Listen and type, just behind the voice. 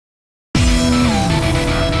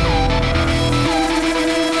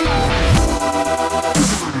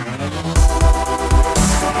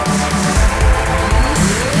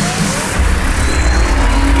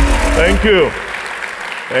Thank you.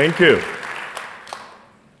 Thank you.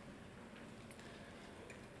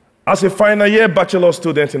 As a final year bachelor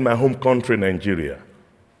student in my home country, Nigeria,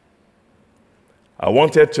 I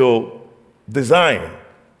wanted to design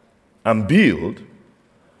and build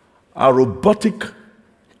a robotic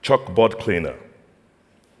chalkboard cleaner,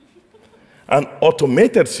 an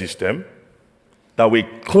automated system that will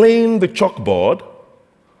clean the chalkboard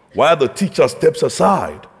while the teacher steps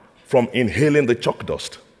aside from inhaling the chalk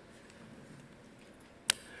dust.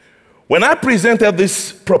 When I presented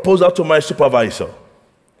this proposal to my supervisor,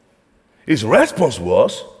 his response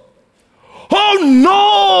was, "Oh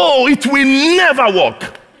no, it will never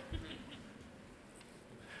work."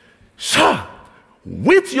 Sir,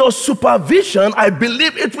 with your supervision, I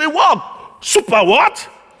believe it will work. Super what?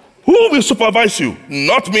 Who will supervise you?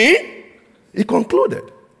 Not me, he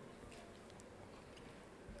concluded.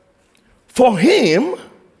 For him,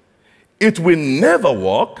 it will never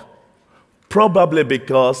work, probably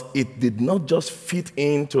because it did not just fit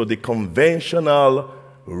into the conventional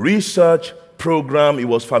research program he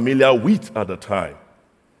was familiar with at the time.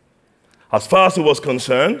 As far as he was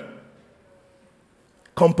concerned,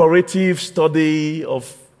 comparative study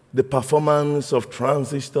of the performance of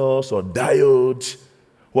transistors or diodes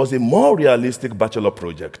was a more realistic bachelor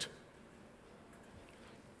project.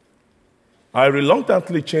 I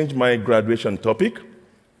reluctantly changed my graduation topic.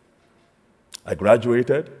 I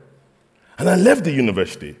graduated, and I left the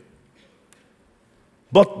university.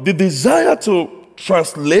 But the desire to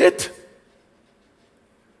translate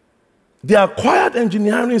the acquired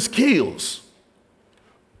engineering skills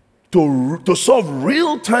to solve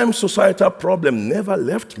real-time societal problems never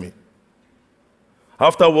left me.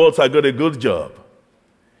 Afterwards, I got a good job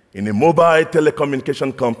in a mobile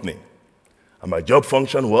telecommunication company, and my job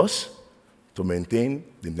function was to maintain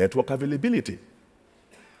the network availability.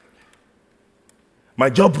 My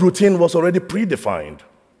job routine was already predefined.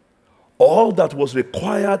 All that was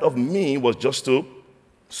required of me was just to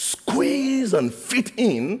squeeze and fit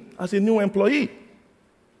in as a new employee.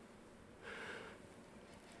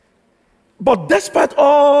 But despite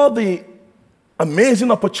all the amazing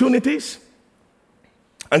opportunities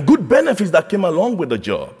and good benefits that came along with the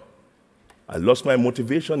job, I lost my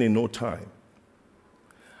motivation in no time.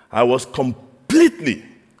 I was completely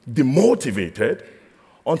demotivated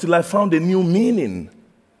until I found a new meaning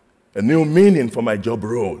for my job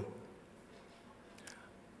role.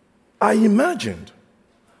 I imagined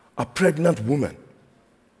a pregnant woman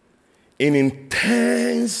in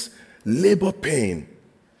intense labor pain,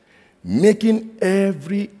 making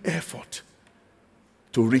every effort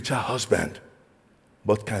to reach her husband,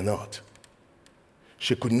 but cannot.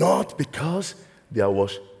 She could not because there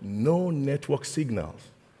was no network signals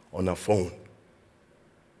on her phone.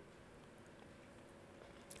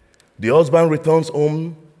 The husband returns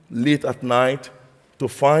home late at night to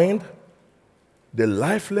find the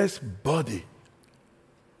lifeless body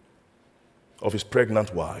of his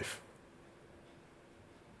pregnant wife.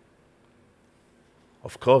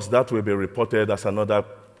 Of course, that will be reported as another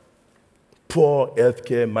poor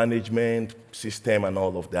healthcare management system and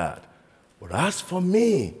all of that. But as for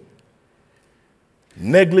me,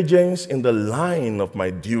 negligence in the line of my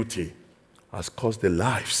duty has cost the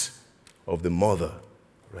lives of the mother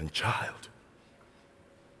and child.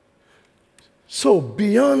 So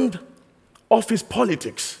beyond office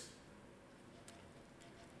politics,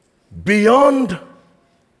 beyond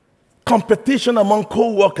competition among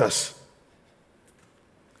co-workers,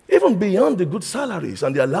 even beyond the good salaries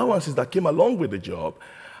and the allowances that came along with the job,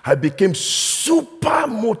 I became super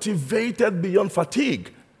motivated beyond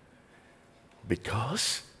fatigue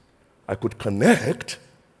because I could connect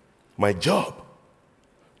my job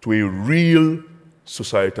to a real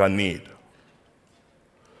societal need.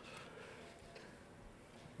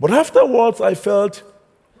 But afterwards, I felt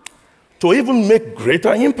to even make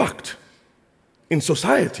greater impact in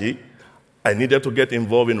society, I needed to get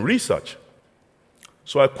involved in research.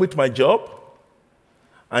 So I quit my job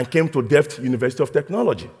and came to Delft University of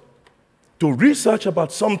Technology to research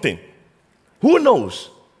about something. Who knows?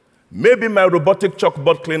 Maybe my robotic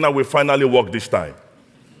chalkboard cleaner will finally work this time.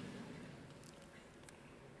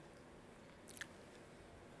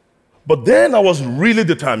 But then I was really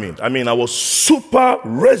determined. I was super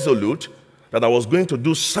resolute that I was going to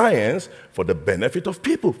do science for the benefit of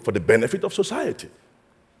people, for the benefit of society.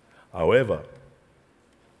 However,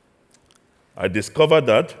 I discovered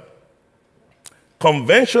that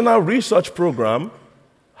conventional research program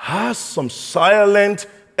has some silent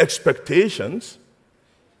expectations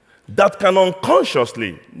that can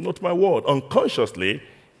unconsciously, not my word, unconsciously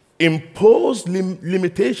impose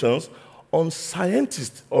limitations on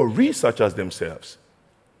scientists or researchers themselves.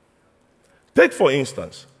 Take, for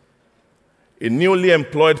instance, a newly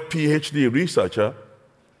employed PhD researcher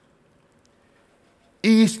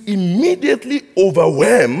is immediately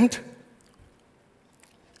overwhelmed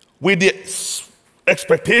with the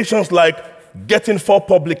expectations like getting 4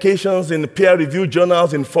 publications in peer-reviewed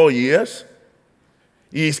journals in 4 years.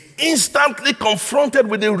 He is instantly confronted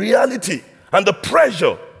with the reality and the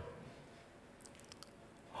pressure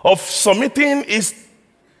of submitting his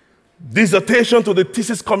dissertation to the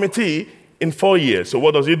thesis committee in 4 years. So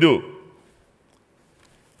what does he do?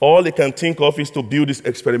 All he can think of is to build this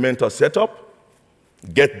experimental setup,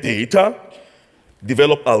 get data,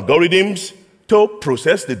 develop algorithms to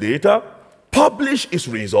process the data, publish his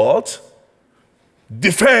results,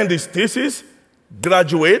 defend his thesis,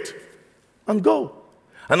 graduate, and go.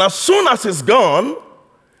 And as soon as he's gone,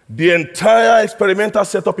 the entire experimental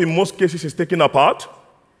setup in most cases is taken apart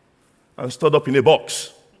and stored up in a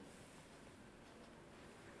box.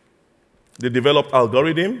 The developed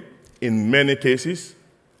algorithm, in many cases,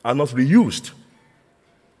 are not reused.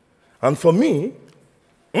 And for me,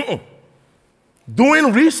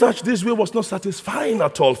 doing research this way was not satisfying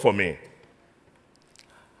at all for me.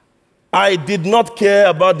 I did not care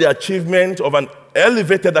about the achievement of an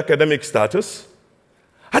elevated academic status.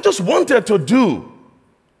 I just wanted to do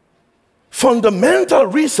fundamental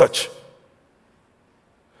research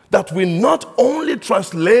that will not only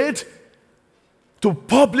translate to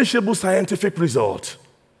publishable scientific results.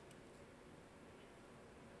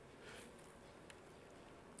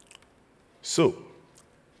 So,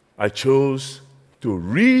 I chose to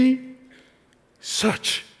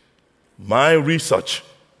research my research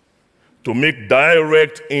to make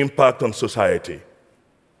direct impact on society.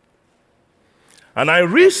 And I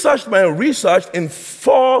researched my research in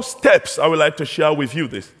 4 steps. I would like to share with you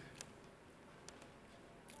this.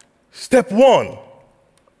 Step 1,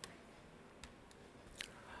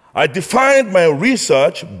 I defined my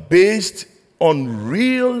research based on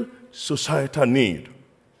real societal need.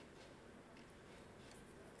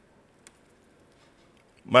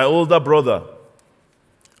 My older brother,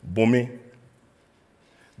 Bumi,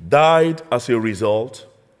 died as a result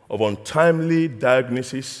of untimely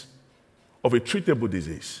diagnosis of a treatable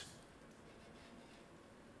disease.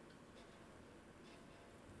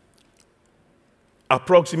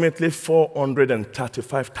 Approximately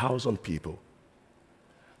 435,000 people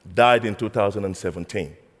died in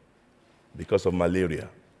 2017 because of malaria.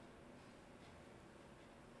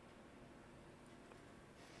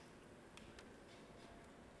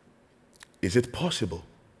 Is it possible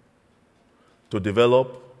to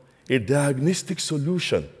develop a diagnostic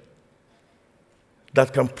solution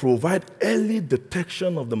that can provide early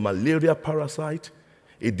detection of the malaria parasite,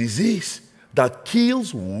 a disease that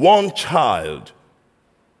kills 1 child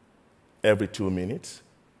every 2 minutes?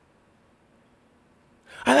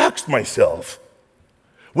 I asked myself,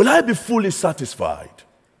 will I be fully satisfied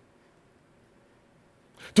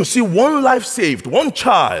to see 1 life saved, 1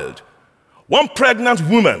 child, 1 pregnant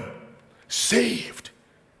woman saved,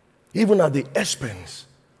 even at the expense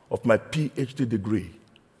of my PhD degree?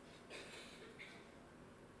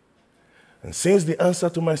 And since the answer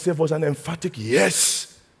to myself was an emphatic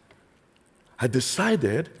yes, I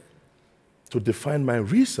decided to define my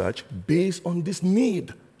research based on this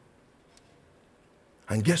need.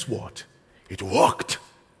 And guess what? It worked.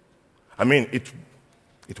 I mean, it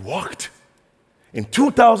worked. In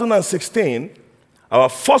 2016, our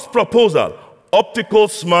first proposal, Optical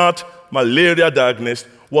Smart Malaria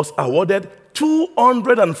Diagnostic, was awarded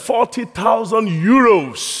 240,000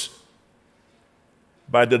 euros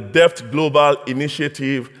by the Delft Global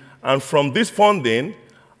Initiative, and from this funding,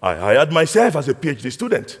 I hired myself as a PhD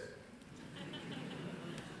student.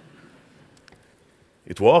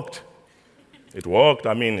 It worked. It worked.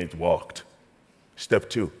 I mean, it worked. Step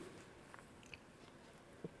 2.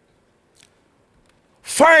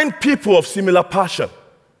 Find people of similar passion.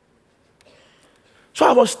 So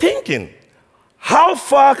I was thinking, how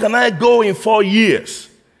far can I go in 4 years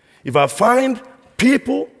if I find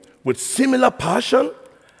people with similar passion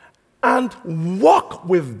and work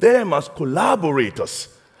with them as collaborators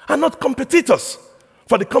and not competitors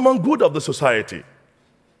for the common good of the society?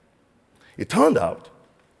 It turned out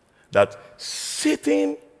that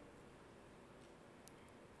sitting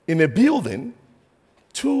in a building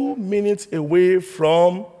 2 minutes away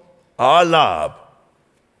from our lab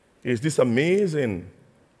is this amazing,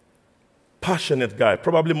 passionate guy,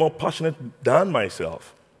 probably more passionate than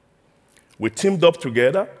myself. We teamed up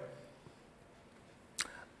together,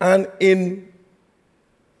 and in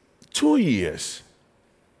 2 years,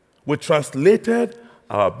 we translated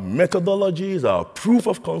our methodologies, our proof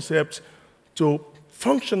of concepts to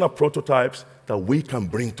functional prototypes that we can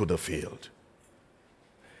bring to the field.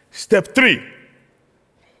 Step 3.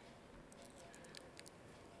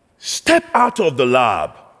 Step out of the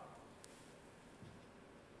lab.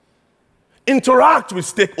 Interact with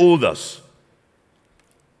stakeholders.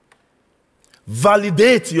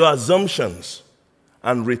 Validate your assumptions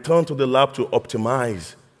and return to the lab to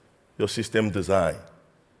optimize your system design.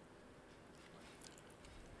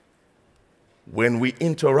 When we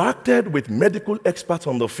interacted with medical experts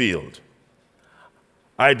on the field,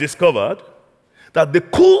 I discovered that the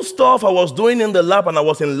cool stuff I was doing in the lab and I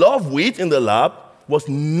was in love with in the lab was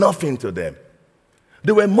nothing to them.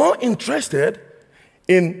 They were more interested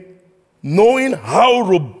in knowing how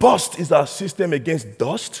robust is our system against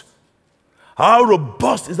dust, how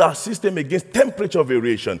robust is our system against temperature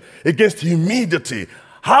variation, against humidity,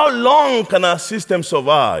 how long can our system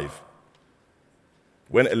survive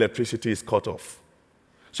when electricity is cut off.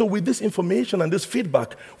 So with this information and this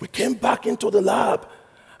feedback, we came back into the lab,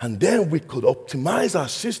 and then we could optimize our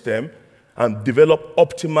system and develop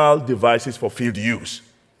optimal devices for field use.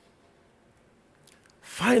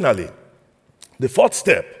 Finally, the 4th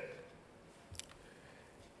step.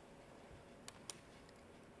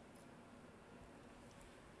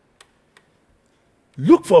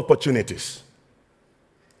 Look for opportunities.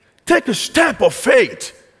 Take a step of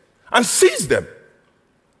faith and seize them.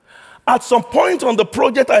 At some point on the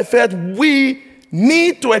project, I felt we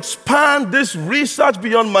need to expand this research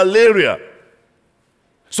beyond malaria.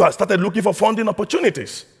 So I started looking for funding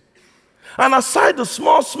opportunities. And aside the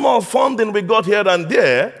small funding we got here and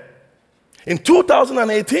there, in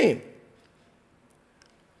 2018,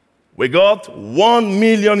 we got 1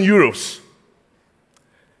 million euros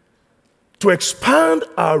to expand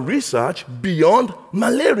our research beyond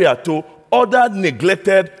malaria to other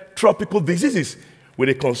neglected tropical diseases with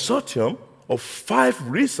a consortium of 5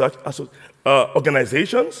 research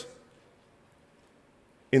organizations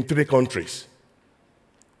in 3 countries.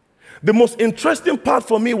 The most interesting part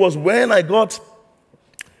for me was when I got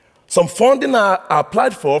some funding I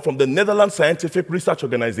applied for from the Netherlands Scientific Research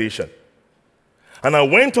Organization. And I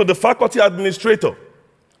went to the faculty administrator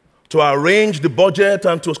to arrange the budget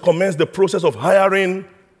and to commence the process of hiring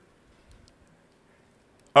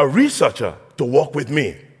a researcher to work with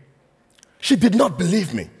me. She did not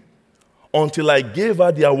believe me until I gave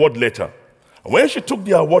her the award letter. And when she took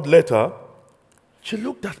the award letter, she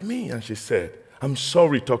looked at me and she said, "I'm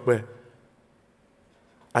sorry, Tokwe.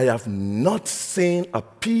 I have not seen a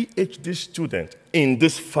PhD student in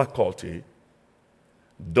this faculty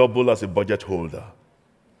double as a budget holder."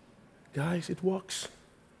 Guys, it works.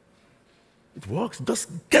 It works. Just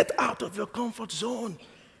get out of your comfort zone.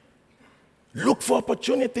 Look for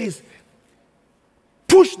opportunities.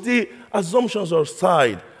 Push the assumptions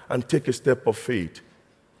aside and take a step of faith.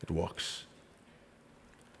 It works.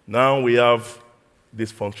 Now we have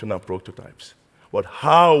these functional prototypes. But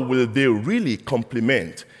how will they really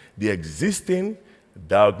complement the existing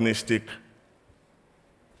diagnostic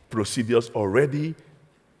procedures already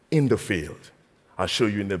in the field? I'll show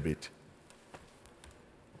you in a bit.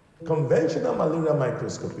 Conventional malaria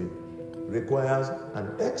microscopy requires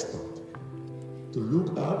an expert to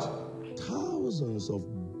look at thousands of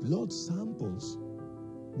blood samples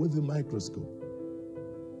with the microscope.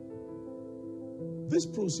 This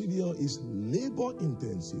procedure is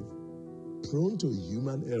labor-intensive, prone to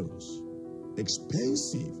human errors,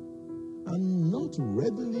 expensive, and not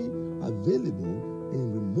readily available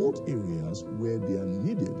in remote areas where they are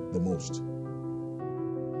needed the most.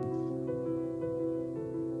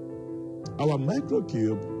 Our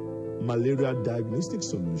microcube malaria diagnostic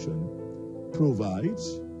solution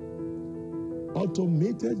provides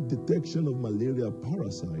automated detection of malaria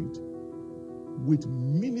parasite with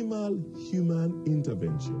minimal human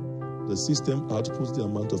intervention. The system outputs the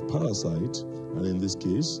amount of parasite, and in this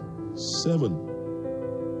case, 7.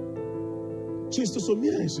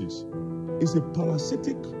 Schistosomiasis is a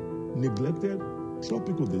parasitic, neglected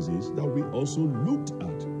tropical disease that we also looked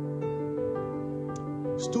at.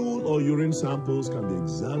 Stool or urine samples can be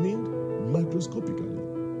examined microscopically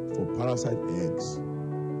for parasite eggs.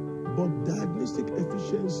 But diagnostic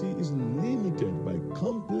efficiency is limited by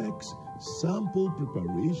complex sample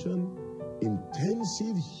preparation,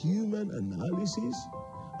 intensive human analysis,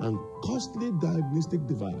 and costly diagnostic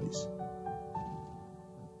device.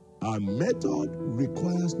 Our method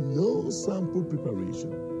requires no sample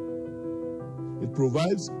preparation. It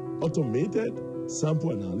provides automated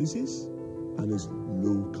sample analysis and is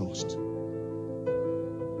low cost.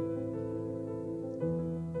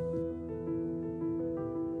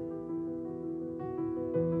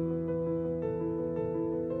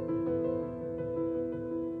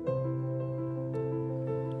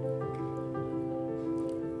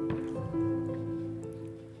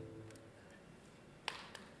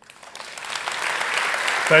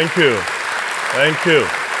 Thank you. Thank you.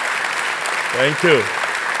 Thank you.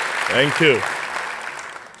 Thank you.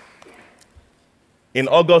 In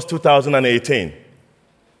August 2018,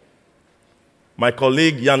 my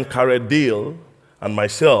colleague Jan Karedil and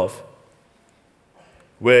myself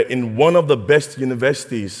were in one of the best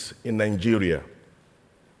universities in Nigeria,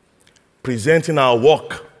 presenting our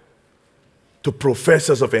work to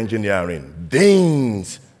professors of engineering,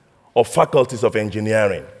 deans of faculties of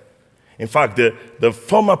engineering. In fact, the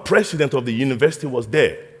former president of the university was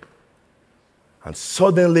there. And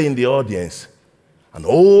suddenly in the audience, an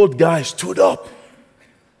old guy stood up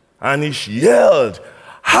and he yelled,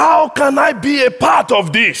 "How can I be a part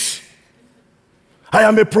of this? I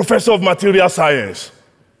am a professor of material science."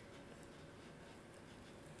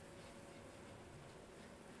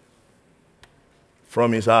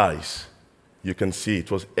 From his eyes, you can see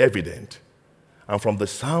it was evident. And from the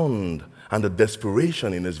sound and the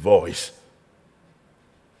desperation in his voice,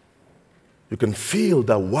 you can feel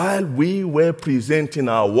that while we were presenting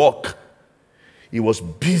our work, he was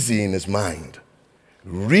busy in his mind,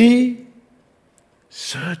 researching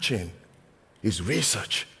his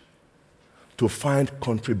research to find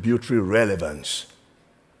contributory relevance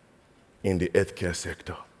in the healthcare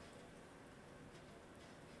sector.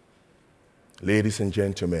 Ladies and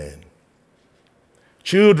gentlemen,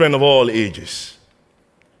 children of all ages,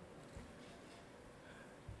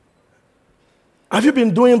 have you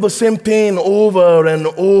been doing the same thing over and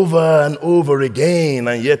over and over again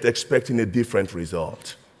and yet expecting a different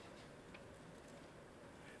result?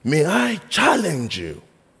 May I challenge you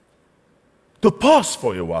to pause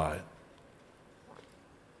for a while,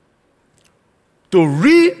 to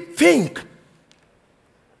rethink,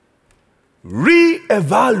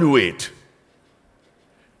 reevaluate,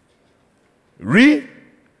 research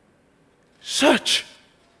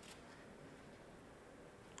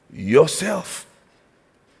yourself,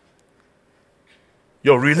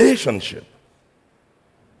 your relationship,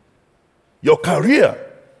 your career,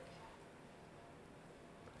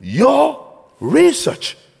 your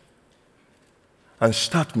research, and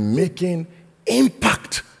start making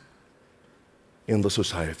impact in the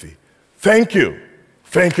society. Thank you.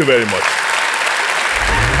 Thank you very much.